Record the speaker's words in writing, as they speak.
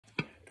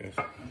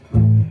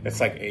It's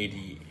like AD.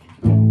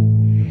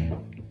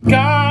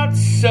 Got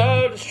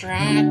so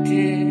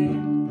distracted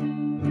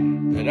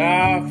that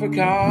I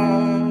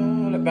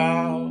forgot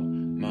about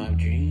my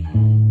dream.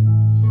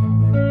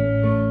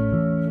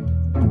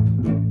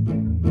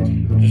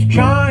 Just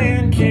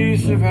trying to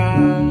survive,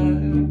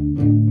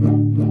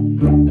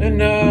 and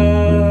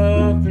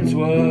nothing's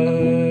what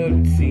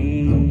it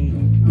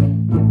seems.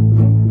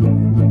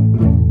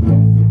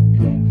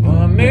 Well,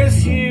 I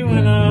miss you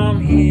when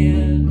I'm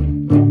here,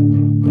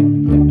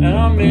 and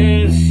I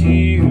miss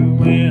you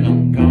when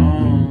I'm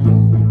gone.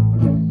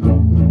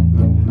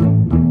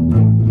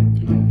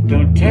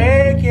 Don't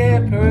take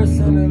it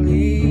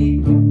personally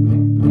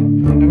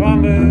if I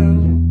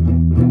move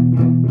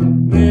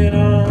it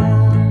on.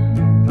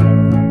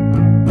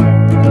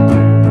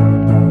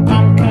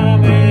 I'm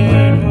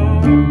coming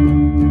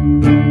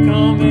home,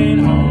 coming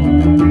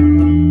home,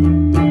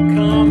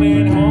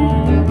 coming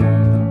home.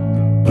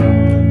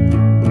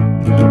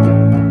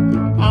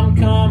 I'm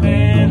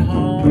coming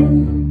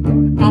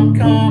home, I'm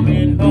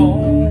coming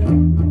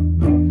home,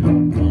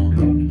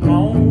 coming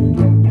home.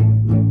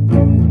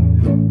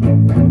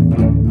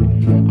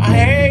 I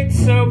hate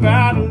so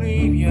bad to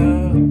leave you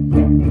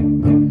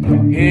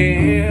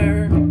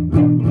here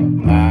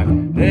like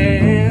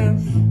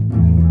this.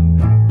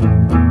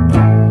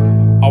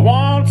 I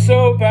want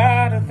so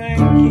bad to thank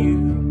you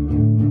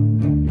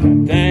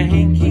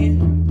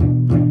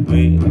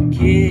with a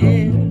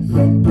kiss.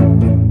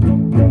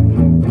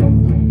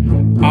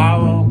 I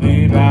will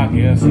be back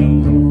here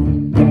soon.